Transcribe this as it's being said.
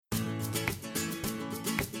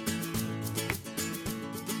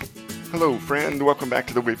Hello, friend. Welcome back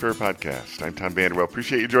to the Wayfarer Podcast. I'm Tom Vanderwell.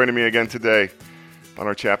 Appreciate you joining me again today on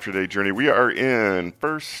our chapter day journey. We are in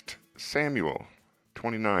 1 Samuel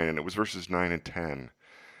 29, and it was verses 9 and 10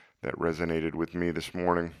 that resonated with me this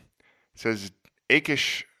morning. It says,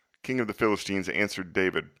 Achish, king of the Philistines, answered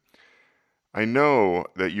David, I know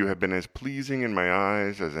that you have been as pleasing in my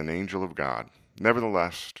eyes as an angel of God.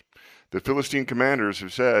 Nevertheless, the Philistine commanders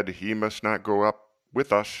have said he must not go up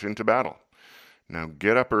with us into battle. Now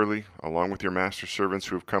get up early, along with your master's servants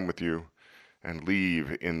who have come with you, and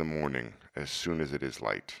leave in the morning as soon as it is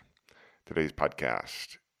light. Today's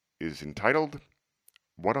podcast is entitled,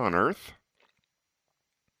 What on Earth?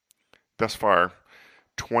 Thus far,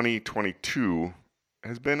 2022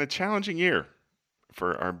 has been a challenging year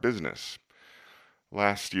for our business.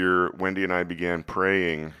 Last year, Wendy and I began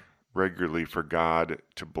praying regularly for God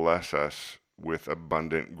to bless us with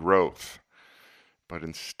abundant growth. But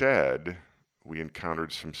instead, we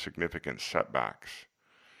encountered some significant setbacks.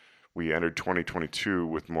 We entered 2022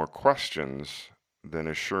 with more questions than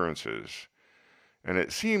assurances, and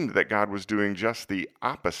it seemed that God was doing just the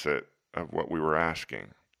opposite of what we were asking.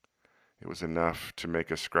 It was enough to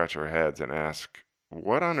make us scratch our heads and ask,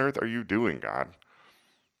 what on earth are you doing, God?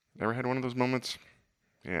 Ever had one of those moments?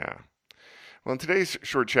 Yeah. Well, in today's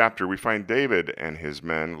short chapter, we find David and his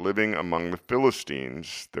men living among the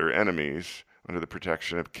Philistines, their enemies, under the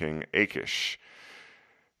protection of King Achish.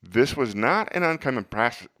 This was not an uncommon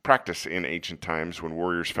practice in ancient times when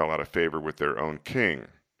warriors fell out of favor with their own king.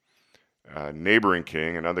 A neighboring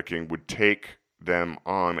king, another king, would take them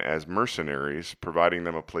on as mercenaries, providing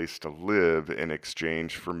them a place to live in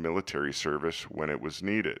exchange for military service when it was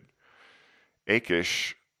needed.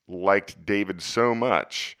 Achish liked David so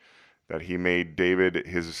much that he made David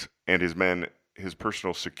and his men his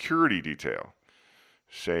personal security detail,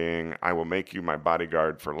 saying, I will make you my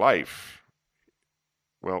bodyguard for life.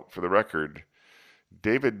 Well, for the record,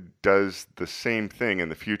 David does the same thing in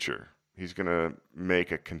the future. He's going to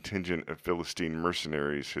make a contingent of Philistine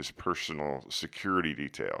mercenaries his personal security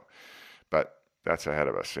detail. But that's ahead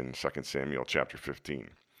of us in 2 Samuel chapter 15.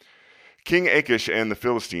 King Achish and the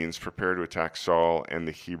Philistines prepare to attack Saul and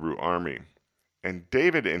the Hebrew army. And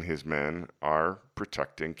David and his men are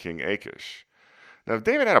protecting King Achish. Now, if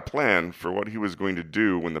David had a plan for what he was going to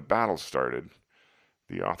do when the battle started,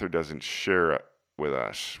 the author doesn't share it with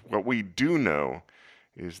us. What we do know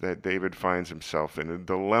is that David finds himself in a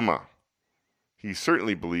dilemma. He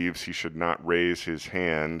certainly believes he should not raise his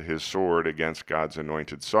sword, against God's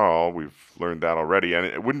anointed Saul. We've learned that already. And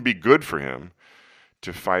it wouldn't be good for him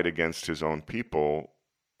to fight against his own people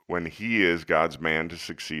when he is God's man to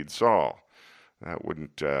succeed Saul. That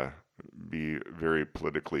wouldn't be very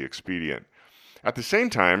politically expedient. At the same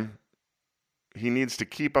time, he needs to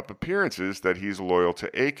keep up appearances that he's loyal to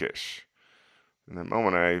Achish. In that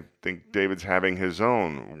moment, I think David's having his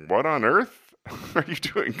own, what on earth are you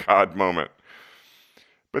doing, God moment.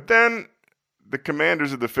 But then the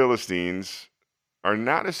commanders of the Philistines are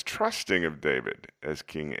not as trusting of David as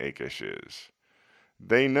King Achish is.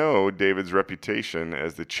 They know David's reputation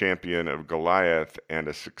as the champion of Goliath and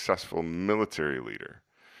a successful military leader.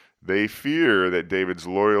 They fear that David's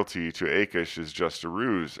loyalty to Achish is just a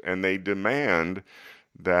ruse, and they demand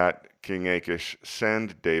that King Achish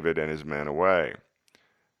send David and his men away.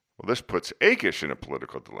 Well, this puts Achish in a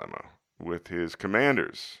political dilemma with his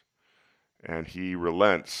commanders, and he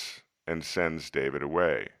relents and sends David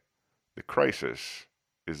away. The crisis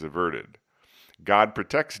is averted. God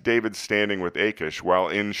protects David's standing with Achish while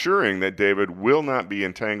ensuring that David will not be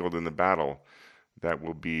entangled in the battle that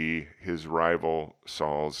will be his rival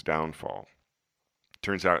Saul's downfall. It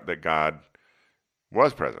turns out that God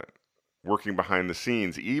was present, working behind the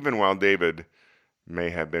scenes, even while David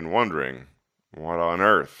may have been wondering what on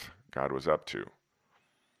earth God was up to.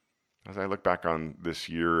 As I look back on this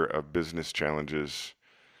year of business challenges,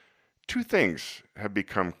 two things have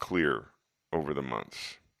become clear over the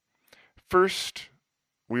months. First,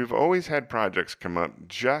 we've always had projects come up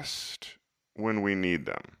just when we need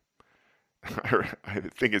them. I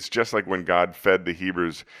think it's just like when God fed the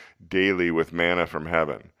Hebrews daily with manna from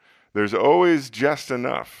heaven. There's always just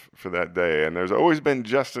enough for that day, and there's always been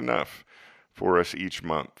just enough for us each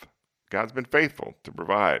month. God's been faithful to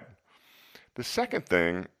provide. The second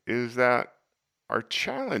thing is that our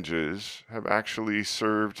challenges have actually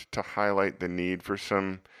served to highlight the need for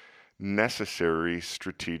some necessary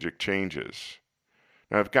strategic changes.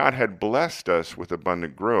 Now, if God had blessed us with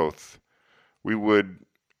abundant growth, we would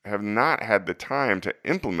have not had the time to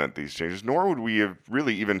implement these changes, nor would we have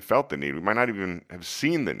really even felt the need. We might not even have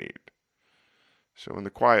seen the need. So in the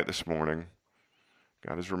quiet this morning,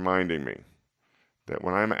 God is reminding me that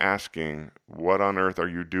when I'm asking, what on earth are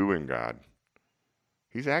you doing, God?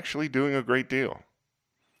 He's actually doing a great deal.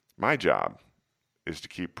 My job is to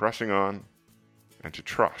keep pressing on and to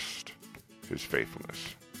trust his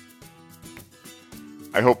faithfulness.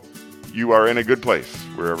 I hope you are in a good place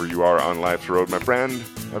wherever you are on life's road, my friend.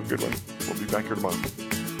 Have a good one. We'll be back here tomorrow.